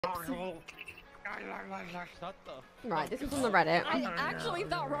Shut the Right, this is on the Reddit. I actually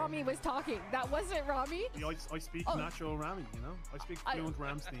thought Ramee was talking. That wasn't Ramee. I speak natural Ramee, you know? I speak fluent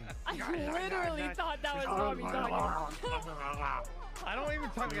Ramstein. I literally thought that was Ramee talking. I don't even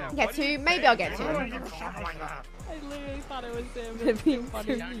talk about Get to, maybe I'll get to. I literally thought it was him. It being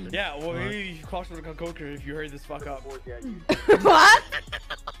Funny. funny. Yeah, well, maybe you should cross the coker if you heard this fuck up. What?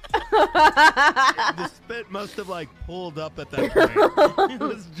 The spit must have like pulled up at that point. He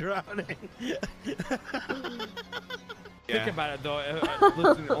was drowning. Think about it though.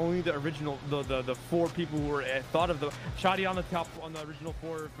 Listen, only the original, the 4 people who were thought of the Shadi on the top on the original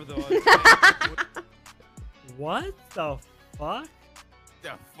 4 for the. What the fuck?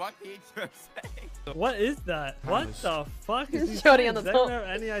 The fuck did you say? What is that? What the fuck is he Shorty saying? on the Does top. anyone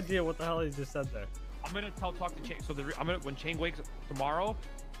have any idea what the hell he just said there? I'm gonna talk to Chang. So I'm gonna when Chang wakes tomorrow.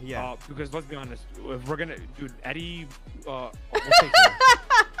 Yeah. Because let's be honest, if we're gonna do Eddie, we'll take him.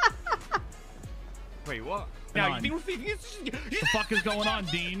 Wait, what? Now you think we're thinking What the fuck is going on,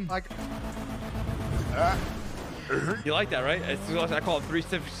 Dean? Like, you like that, right? I call it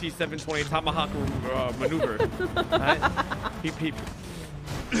 367-20 tomahawk maneuver. Right? Peep peep.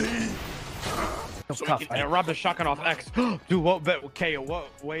 And rob the shotgun off X. Dude, what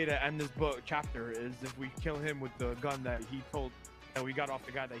way to end this book chapter is if we kill him with the gun that he told that we got off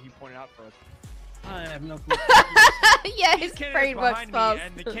the guy that he pointed out for us. I have no clue. Yeah, These his candidates brain works behind me fast.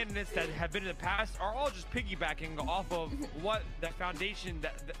 and the candidates that have been in the past are all just piggybacking off of what the foundation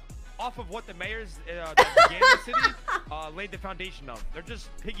off of what the mayors that began the city laid the foundation of. They're just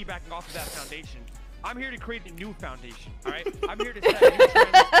piggybacking off of that foundation. I'm here to create a new foundation. All right, I'm here to set new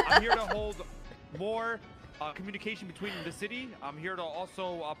trends. I'm here to hold more communication between the city. I'm here to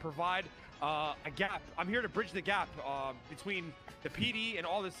also provide a gap. I'm here to bridge the gap between the PD and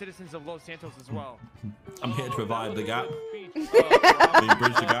all the citizens of Los Santos as well. I'm here to provide the gap. Bridge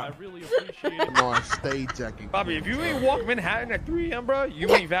the gap. I really appreciate it. come on, stay jacking. Bobby, if you ain't walk Manhattan at 3 a.m., bro,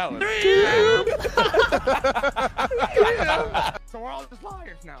 you ain't valid. So we're all just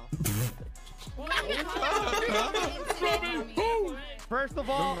liars now. First of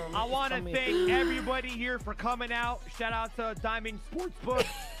all, I want to thank everybody here for coming out. Shout out to Diamond Sportsbook,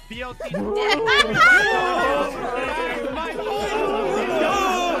 DLC.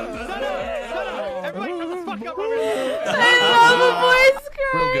 Everybody shut the fuck up over there. I love the voice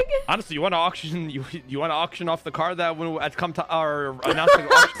crying. Honestly, you want to auction? You want to auction off the car that has come to our announcing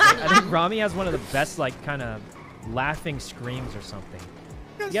auction? I think Ramee has one of the best, like, kind of laughing screams or something.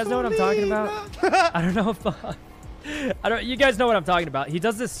 You guys know what I'm talking about? I don't know if you guys know what I'm talking about. He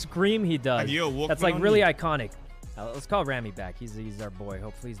does this scream he does. That's like really iconic. Let's call Ramee back. He's our boy.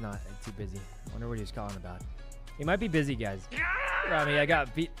 Hopefully he's not too busy. I wonder what he's calling about. He might be busy, guys. Ramee, I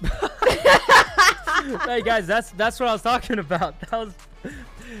got beat. Hey guys, that's what I was talking about. That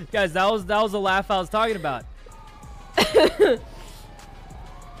was the laugh I was talking about.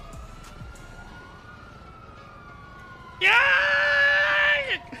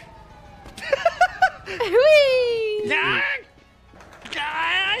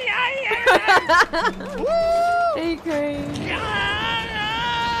 Hey, crazy.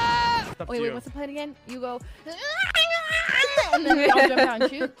 Wait, what's the plan again? You go, and then I'll jump down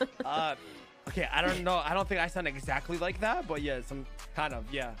and shoot. Okay, I don't know. I don't think I sound exactly like that, but yeah, some kind of,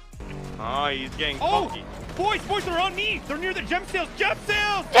 yeah. Oh, he's getting cocky. Boys, they're on me. They're near the gem sales. Gem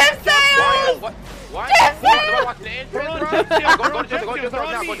sales! Gem sales! What? Gem Am I watching the They're on entrance, gem sales. bro? Go to gem sales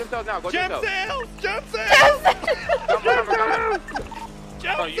now. Go to gem sales now. Go to Gem gem sales. sales! Gem sales!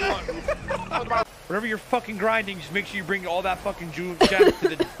 Gem sales! Whenever you're fucking grinding, just make sure you bring all that fucking gems to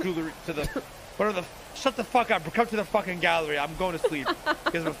the jewelry, to the, whatever the, shut the fuck up. Come to the fucking gallery. I'm going to sleep.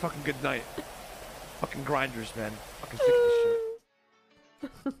 You guys have a fucking good night. Fucking grinders, man. Fucking sick of this shit.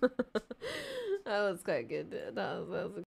 That was quite good. That was